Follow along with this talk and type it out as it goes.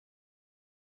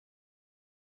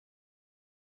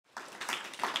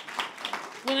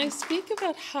when I speak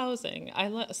about housing,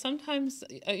 sometimes,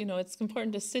 it's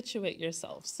important to situate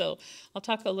yourself. So I'll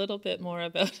talk a little bit more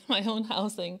about my own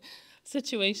housing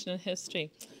situation and history.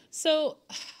 So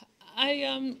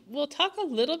I will talk a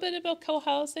little bit about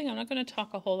co-housing. I'm not going to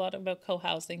talk a whole lot about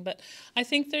co-housing, but I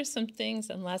think there's some things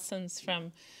and lessons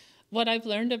from what I've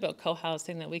learned about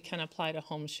co-housing that we can apply to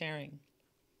home sharing.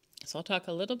 So I'll talk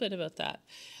a little bit about that.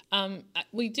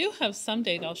 We do have some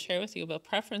data I'll share with you about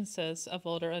preferences of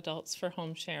older adults for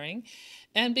home sharing.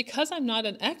 And because I'm not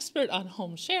an expert on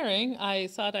home sharing, I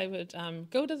thought I would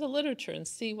go to the literature and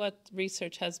see what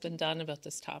research has been done about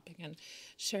this topic and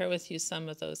share with you some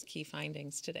of those key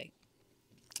findings today.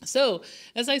 So,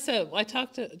 as I said, I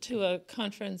talked to a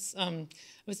conference, I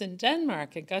was in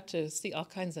Denmark and got to see all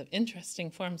kinds of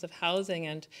interesting forms of housing,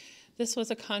 and this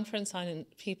was a conference on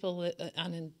people,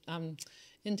 on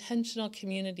intentional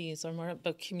communities, or more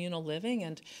about communal living,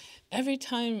 and every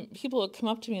time people would come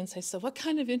up to me and say, so what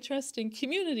kind of interesting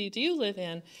community do you live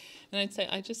in? And I'd say,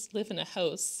 I just live in a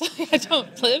house. I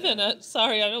don't live in I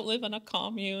don't live in a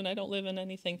commune. I don't live in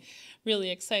anything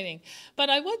really exciting. But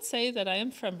I would say that I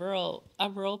am from a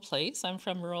rural place. I'm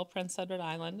from rural Prince Edward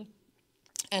Island.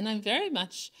 And I'm very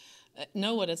much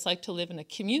know what it's like to live in a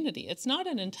community. It's not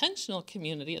an intentional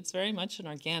community. It's very much an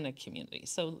organic community.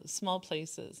 So small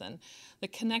places and the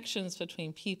connections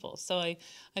between people. So I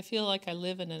feel like I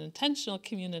live in an intentional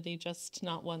community, just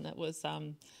not one that was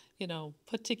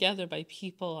put together by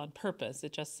people on purpose.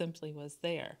 It just simply was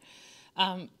there.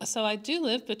 So I do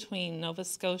live between Nova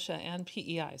Scotia and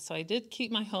PEI. So I did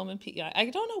keep my home in PEI. I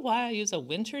don't know why I use a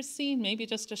winter scene, maybe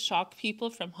just to shock people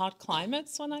from hot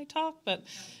climates when I talk, but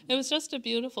it was just a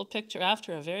beautiful picture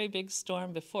after a very big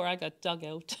storm before I got dug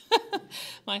out.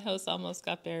 My house almost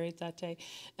got buried that day.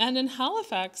 And in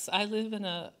Halifax, I live in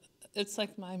it's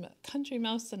like my country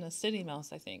mouse and a city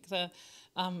mouse, I think. The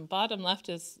bottom left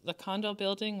is the condo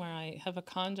building, where I have a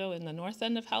condo in the north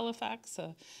end of Halifax,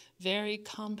 a very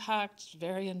compact,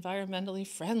 very environmentally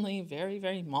friendly, very,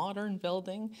 very modern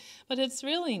building. But it's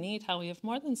really neat how we have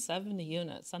more than 70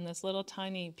 units on this little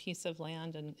tiny piece of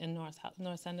land in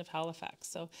north end of Halifax.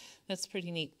 So that's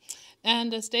pretty neat.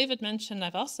 And as David mentioned,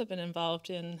 I've also been involved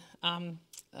in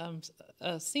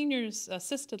a seniors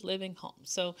assisted living home.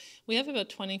 So we have about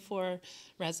 24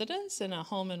 residents in a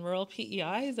home in rural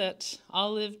PEI that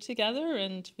all live together,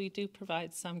 and we do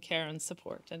provide some care and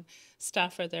support, and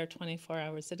staff are there 24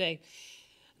 hours a day.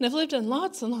 And I've lived in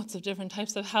lots and lots of different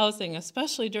types of housing,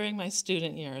 especially during my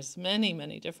student years. Many,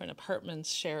 many different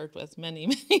apartments shared with many,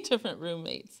 many different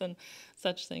roommates and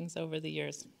such things over the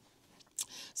years.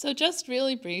 So just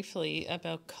really briefly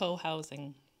about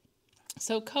co-housing.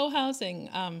 So co-housing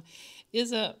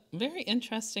is a very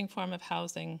interesting form of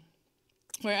housing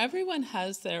where everyone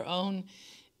has their own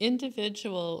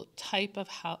individual type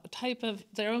of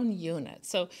their own unit.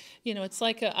 So, it's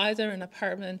like either an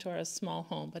apartment or a small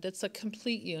home, but it's a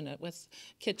complete unit with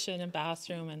kitchen and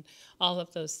bathroom and all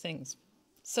of those things.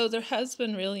 So there has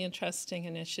been really interesting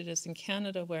initiatives in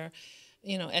Canada where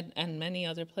and many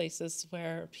other places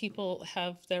where people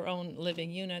have their own living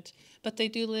unit, but they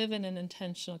do live in an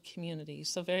intentional community,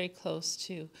 so very close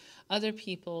to other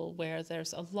people where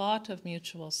there's a lot of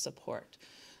mutual support.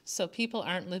 So people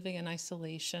aren't living in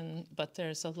isolation, but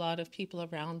there's a lot of people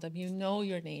around them. You know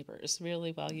your neighbors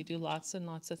really well. You do lots and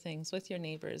lots of things with your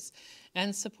neighbors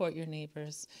and support your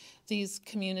neighbors. These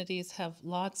communities have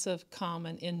lots of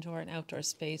common indoor and outdoor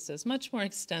spaces, much more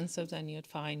extensive than you'd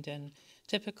find in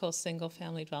typical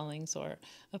single-family dwellings or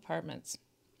apartments.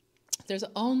 There's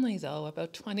only, though,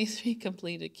 about 23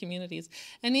 completed communities.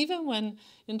 And even when,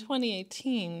 in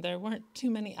 2018, there weren't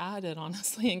too many added,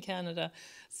 honestly, in Canada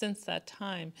since that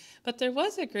time. But there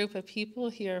was a group of people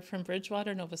here from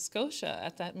Bridgewater, Nova Scotia,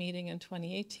 at that meeting in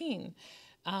 2018.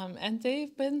 And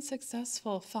they've been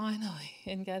successful, finally,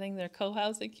 in getting their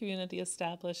co-housing community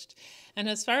established. And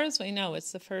as far as we know,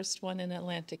 it's the first one in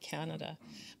Atlantic Canada.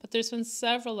 But there's been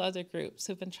several other groups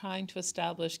who've been trying to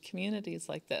establish communities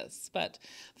like this. But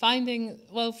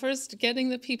first getting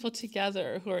the people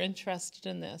together who are interested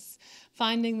in this,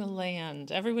 finding the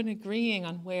land, everyone agreeing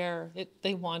on where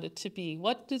they want it to be,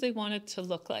 what do they want it to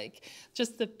look like,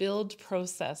 just the build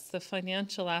process, the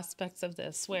financial aspects of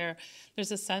this, where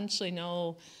there's essentially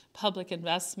no public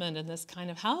investment in this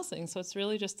kind of housing. So it's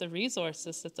really just the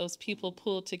resources that those people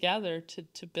pool together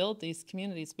to build these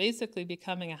communities, basically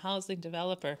becoming a housing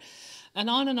developer, and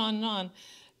on and on and on.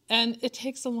 And it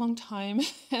takes a long time,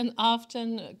 and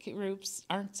often groups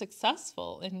aren't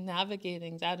successful in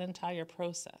navigating that entire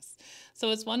process. So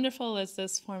as wonderful as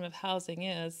this form of housing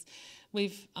is,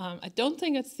 I don't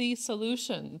think it's the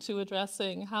solution to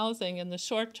addressing housing in the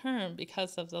short term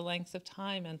because of the length of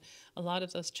time and a lot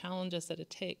of those challenges that it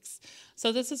takes.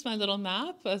 So this is my little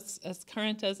map, as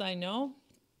current as I know,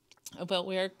 about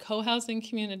where co-housing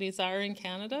communities are in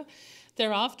Canada.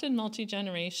 They're often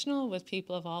multi-generational with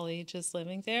people of all ages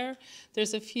living there.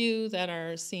 There's a few that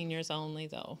are seniors only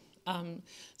though.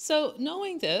 So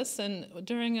knowing this, and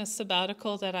during a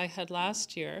sabbatical that I had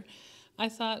last year, I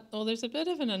thought, well, there's a bit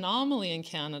of an anomaly in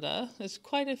Canada. There's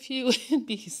quite a few in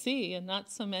BC and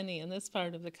not so many in this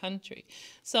part of the country.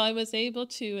 So I was able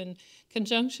to, in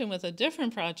conjunction with a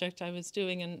different project I was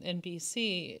doing in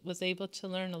BC, was able to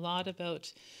learn a lot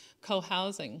about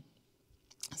co-housing.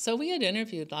 So we had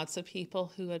interviewed lots of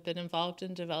people who had been involved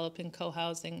in developing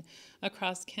co-housing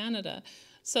across Canada.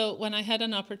 So when I had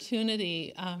an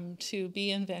opportunity to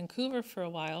be in Vancouver for a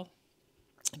while,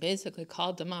 I basically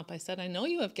called them up. I said, I know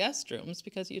you have guest rooms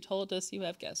because you told us you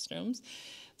have guest rooms.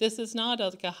 This is not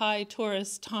like a high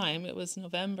tourist time. It was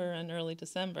November and early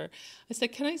December. I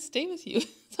said, can I stay with you?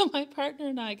 So my partner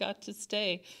and I got to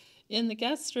stay in the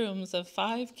guest rooms of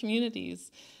 5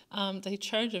 communities. They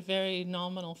charge a very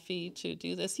nominal fee to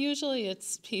do this. Usually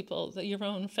it's people, your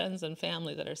own friends and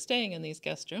family that are staying in these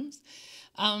guest rooms.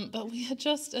 But we had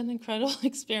just an incredible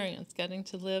experience getting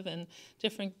to live in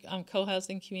different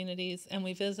co-housing communities, and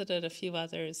we visited a few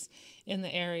others in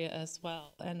the area as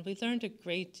well. And we learned a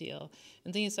great deal.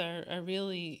 And these are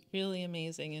really, really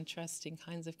amazing, interesting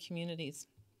kinds of communities.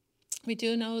 We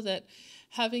do know that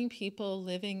having people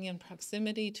living in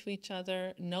proximity to each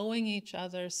other, knowing each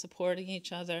other, supporting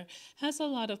each other, has a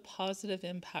lot of positive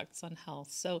impacts on health.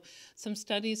 So some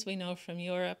studies we know from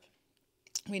Europe,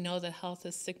 we know that health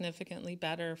is significantly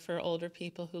better for older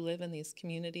people who live in these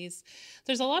communities.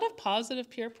 There's a lot of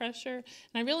positive peer pressure, and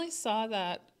I really saw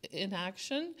that in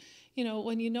action. You know,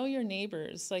 when you know your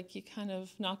neighbors, like you kind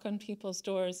of knock on people's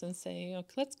doors and say, you know,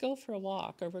 let's go for a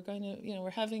walk, or we're going to, you know,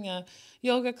 we're having a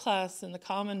yoga class in the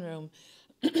common room.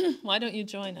 Why don't you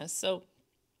join us? So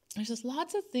there's just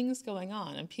lots of things going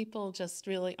on, and people just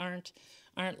really aren't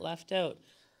left out.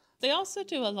 They also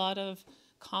do a lot of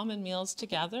common meals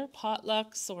together,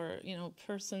 potlucks, or, you know,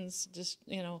 persons just,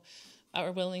 you know,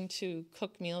 are willing to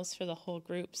cook meals for the whole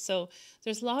group. So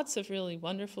there's lots of really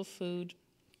wonderful food.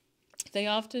 They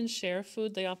often share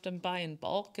food. They often buy in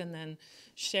bulk and then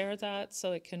share that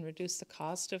so it can reduce the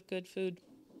cost of good food.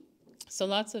 So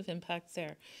lots of impacts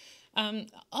there.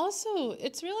 Also,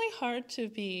 it's really hard to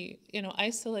be, you know,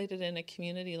 isolated in a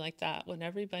community like that when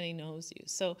everybody knows you.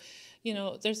 So, you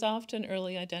know, there's often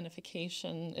early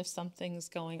identification if something's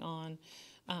going on.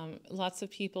 Lots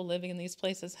of people living in these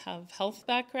places have health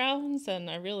backgrounds and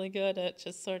are really good at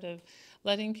just sort of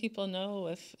letting people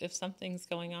know if something's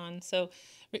going on. So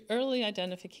early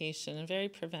identification, a very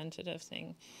preventative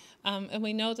thing. And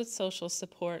we know that social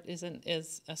support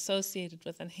is associated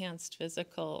with enhanced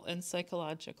physical and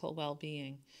psychological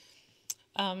well-being.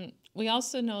 We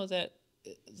also know that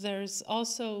there's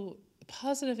also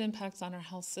positive impacts on our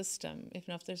health system.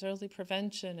 If there's early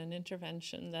prevention and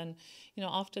intervention, then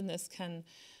often this can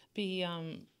be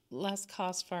less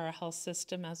cost for our health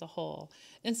system as a whole.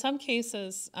 In some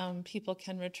cases, people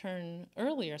can return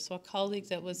earlier. So a colleague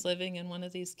that was living in one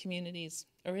of these communities,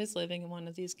 or is living in one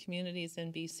of these communities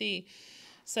in BC,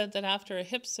 said that after a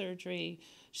hip surgery,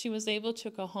 she was able to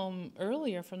go home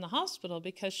earlier from the hospital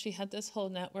because she had this whole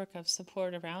network of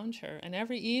support around her. And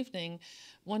every evening,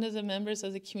 one of the members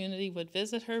of the community would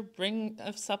visit her, bring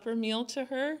a supper meal to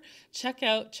her, check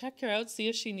her out, see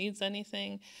if she needs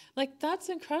anything. Like, that's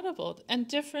incredible. And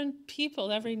different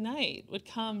people every night would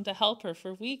come to help her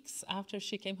for weeks after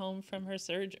she came home from her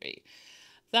surgery.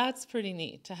 That's pretty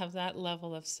neat to have that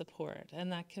level of support.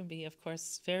 And that can be, of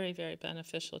course, very, very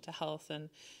beneficial to health and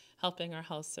helping our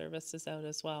health services out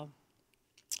as well.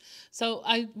 So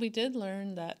we did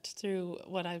learn that through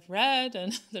what I've read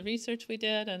and the research we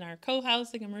did and our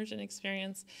co-housing immersion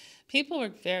experience, people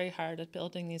work very hard at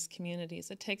building these communities.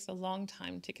 It takes a long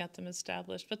time to get them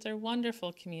established, but they're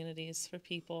wonderful communities for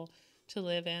people to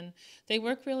live in. They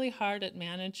work really hard at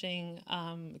managing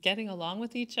getting along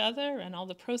with each other and all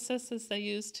the processes they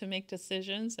use to make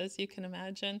decisions, as you can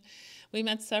imagine. We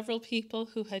met several people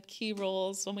who had key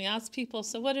roles. When we asked people,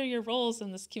 so what are your roles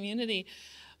in this community?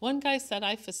 One guy said,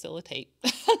 I facilitate.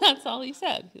 That's all he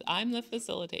said. I'm the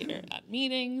facilitator at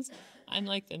meetings. I'm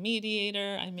like the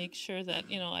mediator. I make sure that,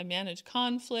 I manage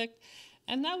conflict.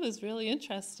 And that was really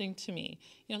interesting to me.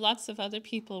 Lots of other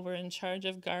people were in charge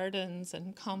of gardens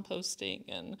and composting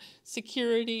and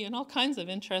security and all kinds of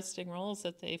interesting roles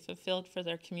that they fulfilled for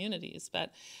their communities.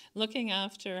 But looking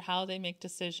after how they make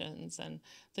decisions and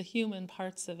the human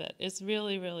parts of it is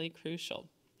really, really crucial.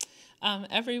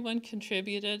 Everyone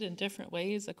contributed in different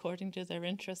ways according to their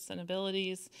interests and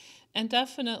abilities. And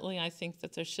definitely, I think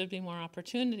that there should be more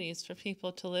opportunities for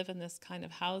people to live in this kind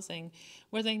of housing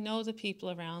where they know the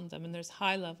people around them and there's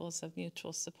high levels of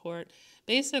mutual support.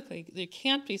 Basically, you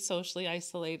can't be socially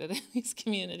isolated in these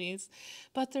communities,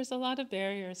 but there's a lot of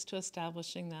barriers to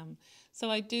establishing them.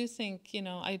 So I do think,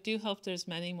 I do hope there's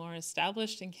many more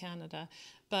established in Canada,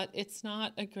 but it's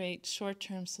not a great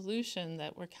short-term solution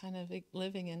that we're kind of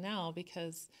living in now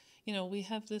because, we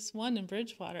have this one in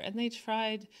Bridgewater, and they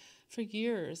tried for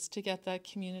years to get that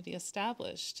community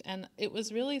established. And it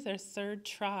was really their third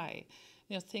try.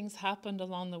 Things happened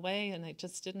along the way and it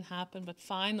just didn't happen. But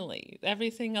finally,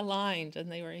 everything aligned and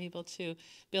they were able to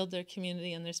build their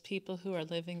community. And there's people who are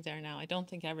living there now. I don't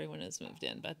think everyone has moved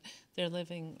in, but they're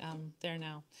living there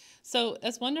now. So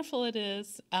as wonderful it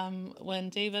is, when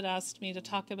David asked me to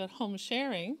talk about home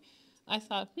sharing, I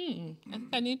thought, I think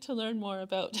I need to learn more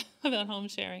about home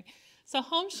sharing. So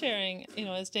home sharing,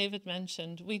 as David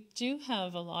mentioned, we do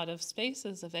have a lot of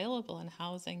spaces available in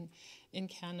housing in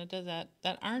Canada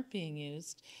that aren't being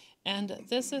used. And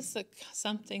this is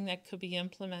something that could be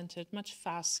implemented much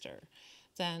faster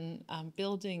than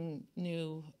building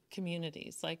new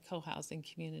communities like co-housing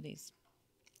communities,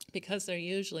 because they're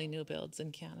usually new builds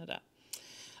in Canada.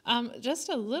 Just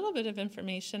a little bit of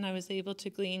information I was able to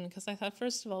glean, because I thought,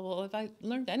 first of all, well, if I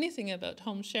learned anything about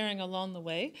home sharing along the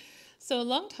way. So a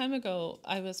long time ago,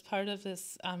 I was part of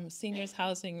this seniors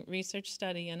housing research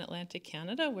study in Atlantic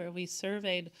Canada, where we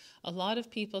surveyed a lot of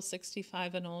people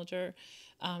 65 and older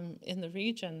in the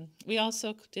region. We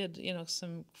also did,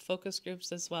 some focus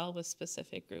groups as well with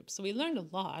specific groups. So we learned a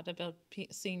lot about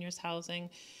seniors housing,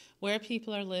 where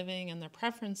people are living and their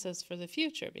preferences for the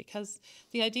future, because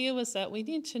the idea was that we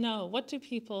need to know, what do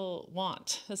people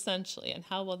want, essentially, and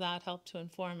how will that help to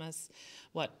inform us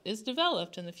what is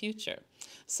developed in the future.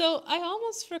 So I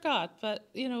almost forgot, but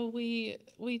we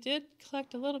did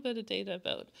collect a little bit of data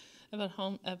about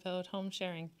home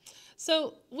sharing.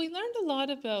 So we learned a lot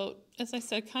about, as I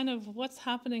said, kind of what's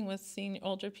happening with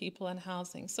older people in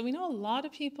housing. So we know a lot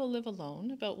of people live alone.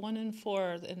 About 1 in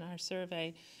 4 in our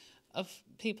survey of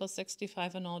people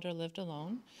 65 and older lived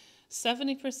alone.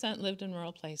 70% lived in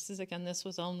rural places. Again, this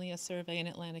was only a survey in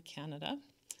Atlantic Canada.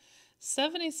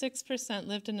 76%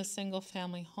 lived in a single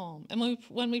family home. And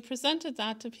when we presented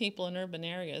that to people in urban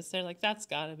areas, they're like, that's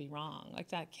gotta be wrong, like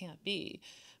that can't be.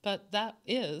 But that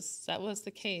was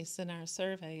the case in our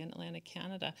survey in Atlantic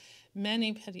Canada.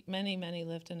 Many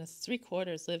lived in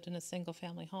 3/4 lived in a single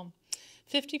family home.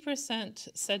 50%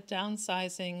 said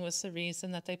downsizing was the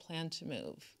reason that they planned to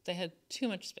move. They had too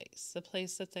much space. The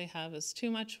place that they have is too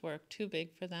much work, too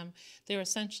big for them. They were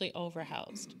essentially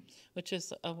overhoused, which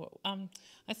is, I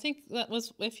think that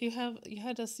was, if you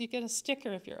get a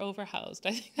sticker if you're overhoused.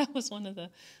 I think that was one of the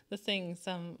things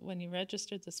when you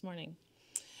registered this morning.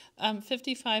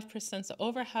 55%, so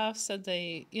over half said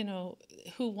they,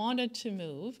 who wanted to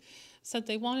move, said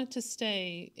they wanted to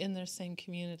stay in their same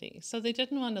community. So they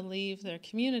didn't want to leave their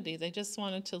community. They just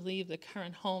wanted to leave the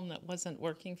current home that wasn't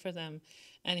working for them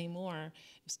anymore.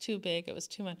 It was too big. It was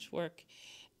too much work.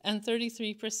 And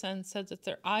 33% said that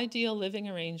their ideal living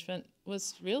arrangement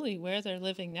was really where they're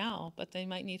living now, but they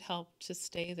might need help to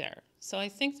stay there. So I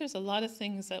think there's a lot of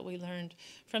things that we learned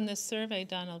from this survey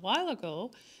done a while ago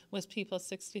with people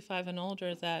 65 and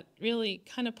older that really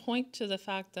kind of point to the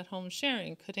fact that home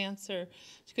sharing could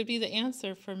be the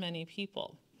answer for many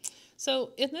people.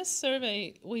 So in this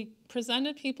survey, we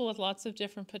presented people with lots of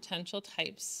different potential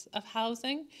types of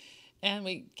housing, and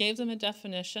we gave them a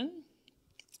definition.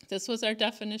 This was our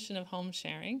definition of home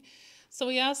sharing. So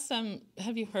we asked them,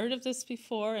 have you heard of this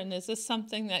before, and is this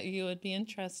something that you would be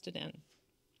interested in?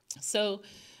 So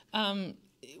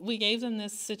we gave them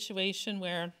this situation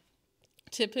where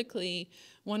typically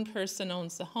one person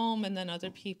owns the home and then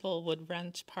other people would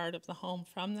rent part of the home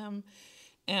from them,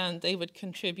 and they would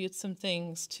contribute some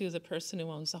things to the person who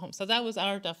owns the home. So that was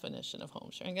our definition of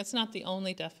home sharing. It's not the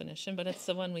only definition, but it's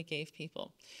the one we gave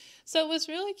people. So it was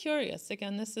really curious.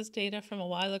 Again, this is data from a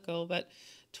while ago, but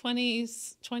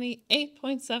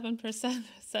 28.7%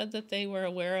 said that they were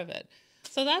aware of it.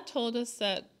 So that told us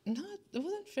that it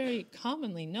wasn't very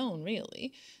commonly known,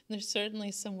 really. There's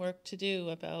certainly some work to do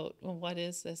about, well, what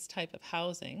is this type of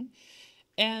housing?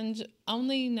 And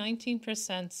only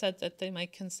 19% said that they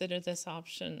might consider this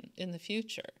option in the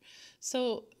future.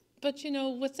 So, but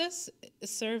with this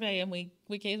survey, and we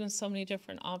gave them so many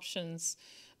different options,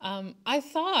 I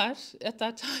thought at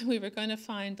that time we were going to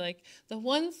find like the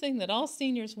one thing that all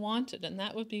seniors wanted, and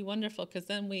that would be wonderful because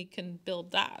then we can build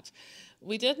that.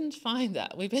 We didn't find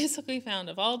that. We basically found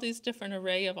of all these different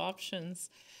array of options,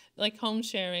 like home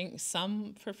sharing,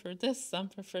 some preferred this, some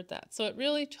preferred that. So it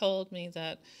really told me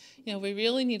that, we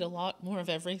really need a lot more of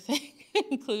everything,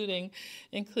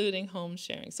 including home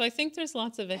sharing. So I think there's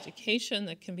lots of education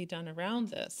that can be done around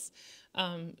this.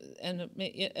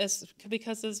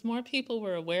 Because as more people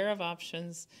were aware of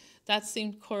options, that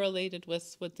seemed correlated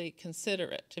with what they consider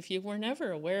it. If you were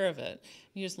never aware of it,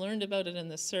 you just learned about it in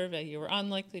the survey, you were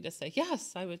unlikely to say,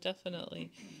 yes, I would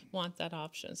definitely want that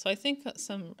option. So I think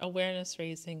some awareness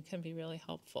raising can be really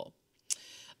helpful.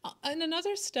 In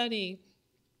another study,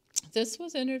 this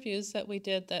was interviews that we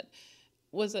did that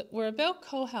were about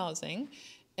co-housing.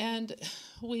 And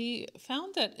we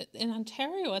found that in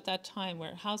Ontario at that time,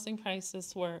 where housing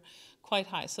prices were quite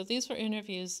high, so these were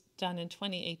interviews done in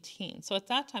 2018. So at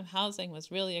that time, housing was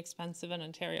really expensive in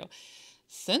Ontario.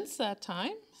 Since that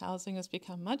time, housing has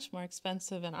become much more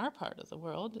expensive in our part of the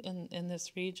world, in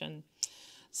this region.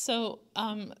 So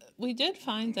we did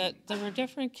find that there were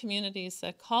different communities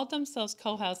that called themselves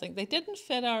co-housing. They didn't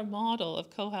fit our model of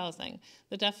co-housing,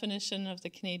 the definition of the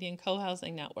Canadian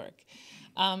Co-housing Network.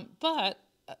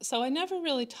 So I never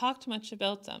really talked much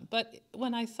about them. But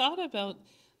when I thought about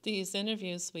these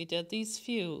interviews we did, these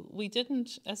few, we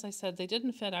didn't, as I said, they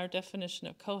didn't fit our definition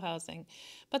of co-housing.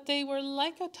 But they were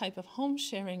like a type of home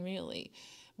sharing, really,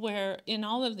 where in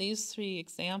all of these three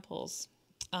examples,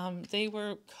 they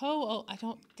were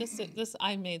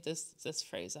I made this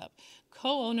phrase up,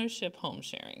 co-ownership home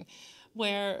sharing,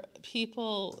 where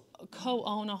people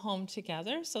co-own a home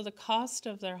together, so the cost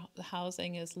of their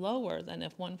housing is lower than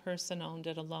if one person owned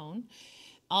it alone.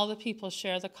 All the people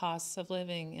share the costs of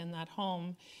living in that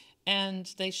home, and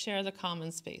they share the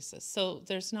common spaces. So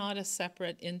there's not a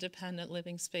separate independent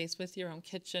living space with your own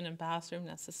kitchen and bathroom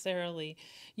necessarily.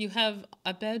 You have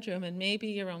a bedroom and maybe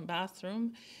your own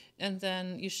bathroom, and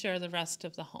then you share the rest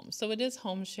of the home. So it is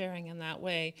home sharing in that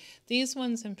way. These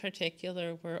ones in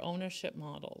particular were ownership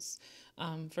models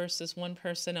versus one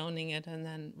person owning it and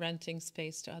then renting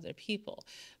space to other people.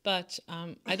 But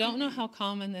I don't know how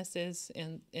common this is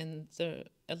in the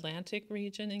Atlantic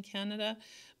region in Canada,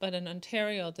 but in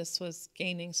Ontario, this was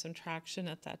gaining some traction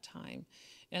at that time.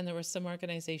 And there were some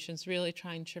organizations really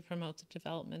trying to promote the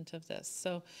development of this.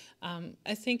 So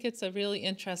I think it's a really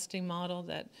interesting model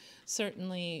that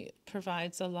certainly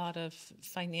provides a lot of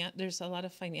there's a lot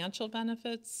of financial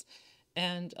benefits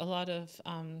and a lot of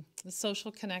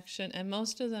social connection, and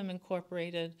most of them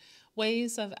incorporated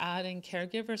ways of adding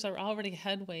caregivers, or already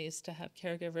had ways to have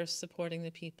caregivers supporting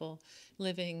the people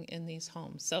living in these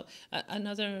homes. So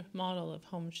another model of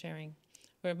home sharing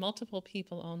where multiple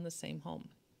people own the same home.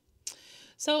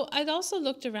 So I'd also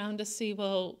looked around to see,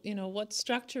 well, what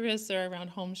structure is there around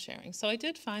home sharing? So I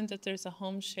did find that there's a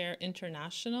Home Share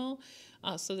International.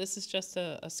 So this is just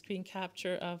a screen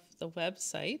capture of the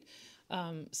website.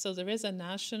 So there is a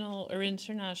national or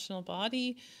international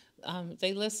body.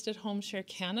 They listed Home Share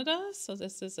Canada. So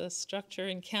this is a structure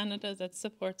in Canada that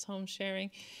supports home sharing.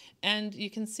 And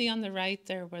you can see on the right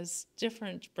there was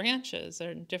different branches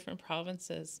or different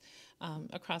provinces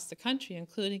across the country,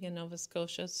 including in Nova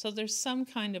Scotia. So there's some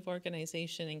kind of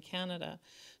organization in Canada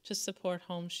to support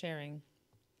home sharing.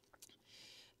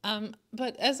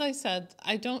 But as I said,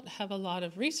 I don't have a lot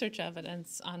of research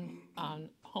evidence on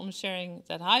home sharing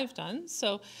that I've done.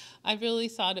 So I really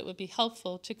thought it would be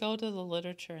helpful to go to the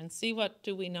literature and see what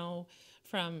do we know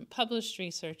from published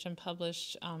research and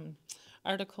published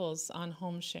articles on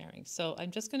home sharing. So I'm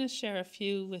just going to share a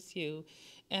few with you.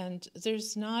 And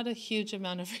there's not a huge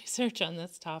amount of research on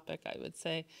this topic, I would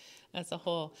say, as a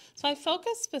whole. So I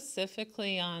focused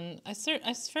specifically on, I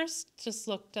first just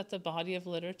looked at the body of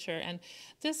literature, and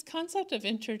this concept of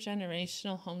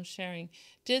intergenerational home sharing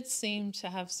did seem to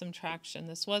have some traction.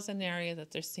 This was an area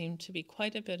that there seemed to be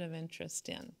quite a bit of interest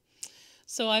in.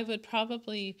 So I would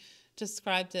probably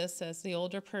describe this as the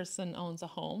older person owns a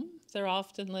home. They're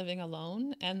often living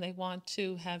alone, and they want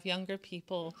to have younger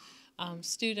people,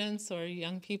 students or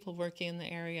young people working in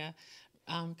the area,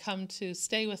 come to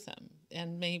stay with them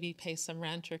and maybe pay some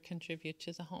rent or contribute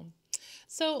to the home.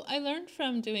 So I learned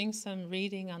from doing some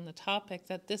reading on the topic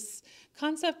that this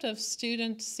concept of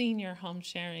student senior home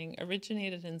sharing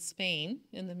originated in Spain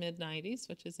in the mid-90s,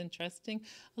 which is interesting.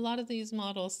 A lot of these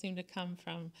models seem to come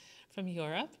from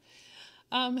Europe.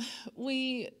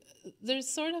 There's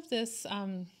sort of this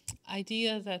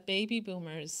idea that baby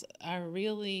boomers are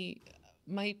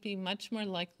might be much more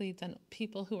likely than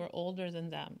people who are older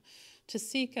than them to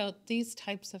seek out these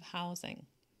types of housing.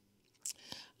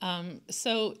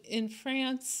 So in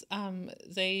France,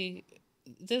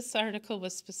 this article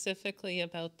was specifically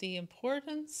about the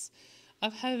importance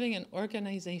of having an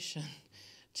organization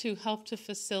to help to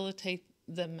facilitate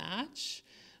the match,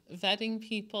 vetting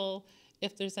people,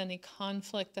 if there's any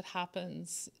conflict that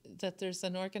happens, that there's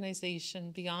an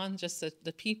organization beyond just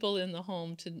the people in the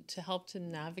home to help to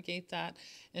navigate that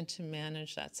and to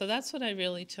manage that. So that's what I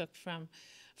really took from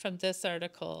this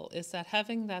article, is that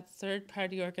having that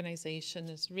third-party organization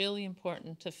is really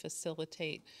important to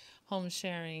facilitate home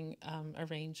sharing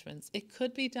arrangements. It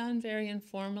could be done very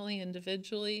informally,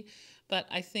 individually, but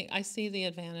I think I see the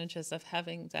advantages of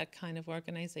having that kind of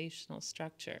organizational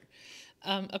structure.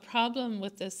 A problem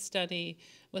with this study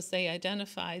was they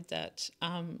identified that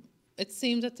it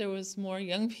seemed that there was more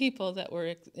young people that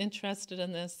were interested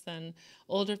in this than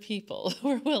older people who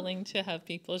were willing to have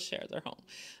people share their home.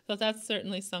 So that's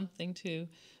certainly something to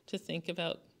think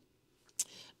about.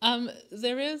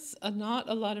 There is not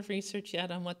a lot of research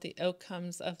yet on what the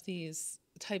outcomes of these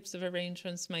types of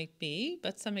arrangements might be,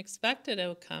 but some expected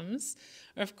outcomes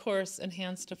are, of course,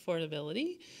 enhanced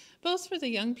affordability, both for the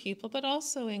young people, but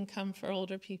also income for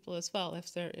older people as well.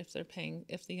 If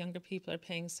the younger people are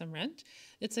paying some rent,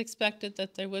 it's expected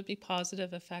that there would be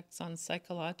positive effects on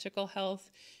psychological health,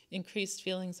 increased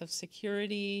feelings of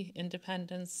security,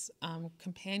 independence,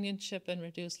 companionship, and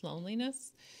reduced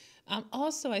loneliness.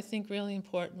 Also, I think really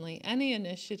importantly, any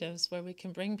initiatives where we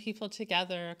can bring people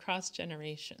together across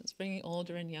generations, bringing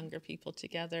older and younger people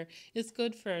together, is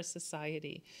good for our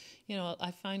society. You know,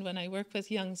 I find when I work with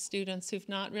young students who've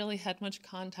not really had much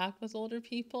contact with older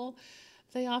people,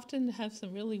 they often have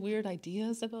some really weird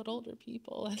ideas about older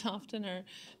people and often are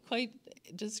quite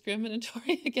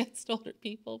discriminatory against older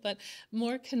people, but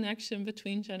more connection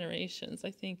between generations,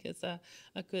 I think, is a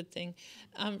good thing.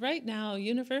 Right now,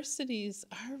 universities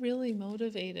are really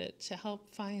motivated to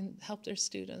help their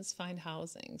students find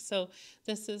housing. So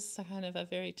this is kind of a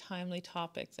very timely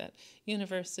topic that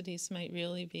universities might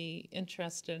really be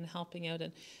interested in helping out,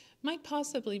 and might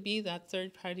possibly be that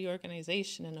third-party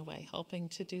organization in a way, helping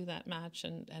to do that match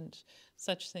and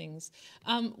such things.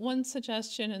 One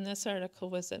suggestion in this article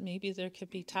was that maybe there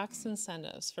could be tax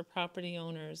incentives for property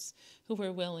owners who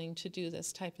were willing to do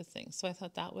this type of thing. So I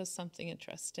thought that was something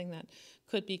interesting that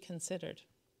could be considered.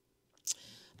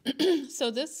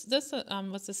 So this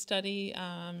was a study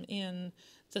in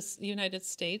the United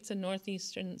States and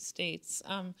northeastern states.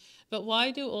 But why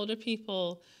do older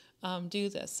people do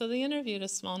this? So they interviewed a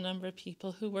small number of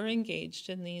people who were engaged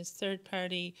in these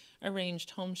third-party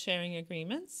arranged home sharing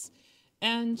agreements.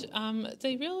 And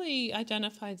they really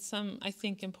identified some, I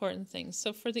think, important things.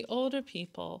 So for the older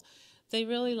people, they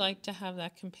really like to have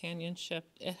that companionship.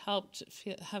 It helped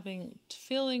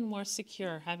feeling more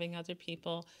secure, having other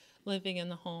people living in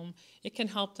the home. It can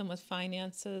help them with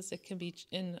finances. It can be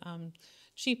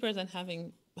cheaper than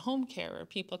having home care or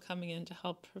people coming in to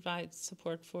help provide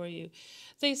support for you.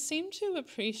 They seem to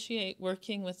appreciate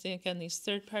working with, again, these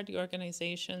third-party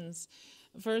organizations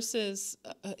versus,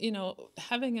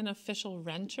 having an official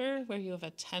renter where you have a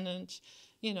tenant,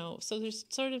 so there's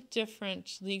sort of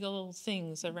different legal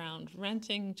things around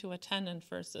renting to a tenant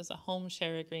versus a home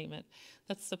share agreement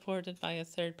that's supported by a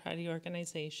third-party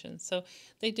organization. So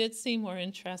they did seem more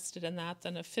interested in that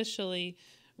than officially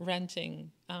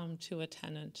renting to a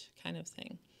tenant kind of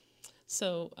thing.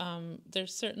 So there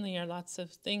certainly are lots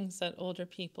of things that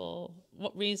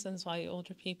reasons why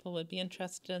older people would be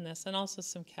interested in this, and also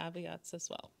some caveats as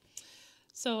well.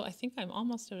 So I think I'm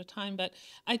almost out of time, but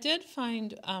I did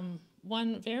find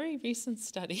one very recent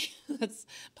study that's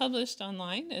published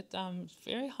online. It's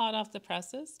very hot off the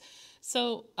presses.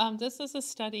 So this is a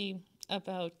study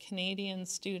about Canadian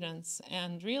students,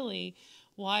 and really,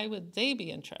 why would they be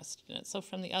interested in it? So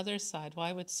from the other side,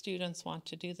 why would students want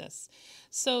to do this?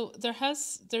 So there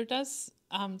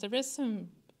is some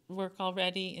work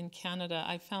already in Canada.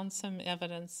 I found some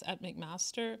evidence at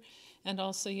McMaster and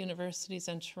also universities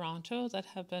in Toronto that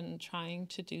have been trying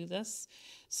to do this.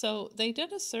 So they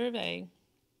did a survey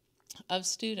of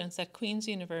students at Queen's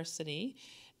University,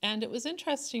 and it was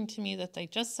interesting to me that they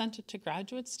just sent it to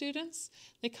graduate students.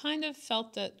 They kind of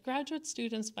felt that graduate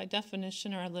students, by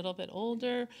definition, are a little bit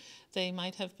older. They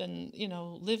might have been,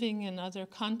 living in other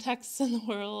contexts in the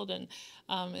world. And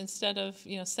instead of,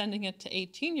 sending it to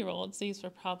 18-year-olds, these were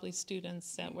probably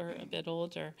students that were a bit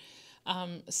older.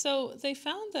 So they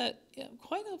found that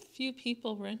quite a few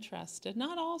people were interested.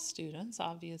 Not all students,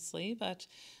 obviously, but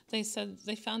they said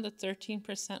they found that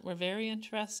 13% were very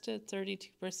interested,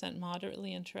 32%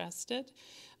 moderately interested,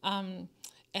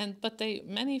 but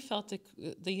many felt that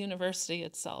the university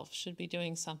itself should be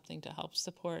doing something to help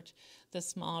support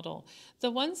this model.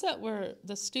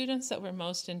 The students that were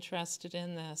most interested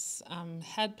in this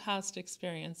had past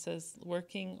experiences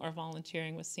working or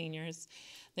volunteering with seniors.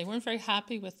 They weren't very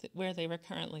happy with where they were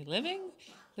currently living.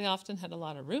 They often had a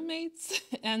lot of roommates,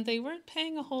 and they weren't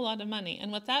paying a whole lot of money.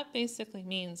 And what that basically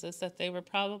means is that they were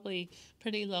probably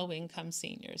pretty low income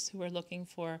seniors who were looking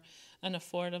for an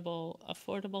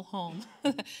affordable home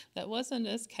that wasn't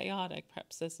as chaotic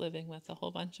perhaps as living with a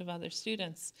whole bunch of other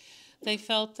students. They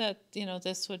felt that,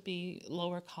 this would be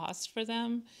lower cost for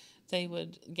them. They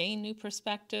would gain new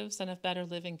perspectives and have better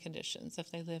living conditions if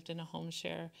they lived in a home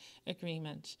share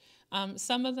agreement.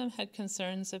 Some of them had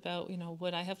concerns about,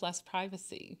 would I have less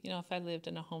privacy, if I lived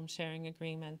in a home sharing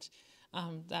agreement.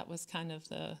 That was kind of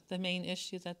the main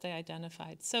issue that they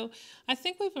identified. So I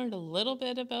think we've learned a little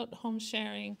bit about home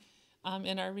sharing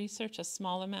in our research, a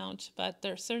small amount, but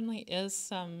there certainly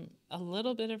is a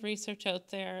little bit of research out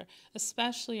there,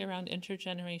 especially around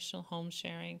intergenerational home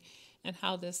sharing and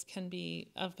how this can be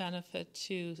of benefit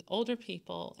to older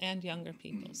people and younger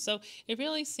people. So it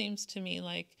really seems to me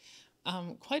like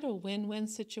quite a win-win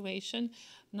situation,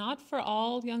 not for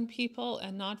all young people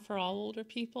and not for all older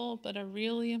people, but a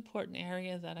really important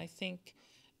area that I think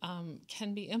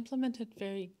can be implemented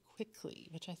very quickly,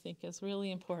 which I think is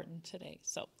really important today.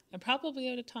 So I'm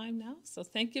probably out of time now, so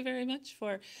thank you very much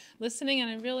for listening, and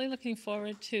I'm really looking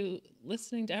forward to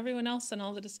listening to everyone else and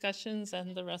all the discussions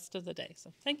and the rest of the day.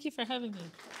 So thank you for having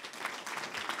me.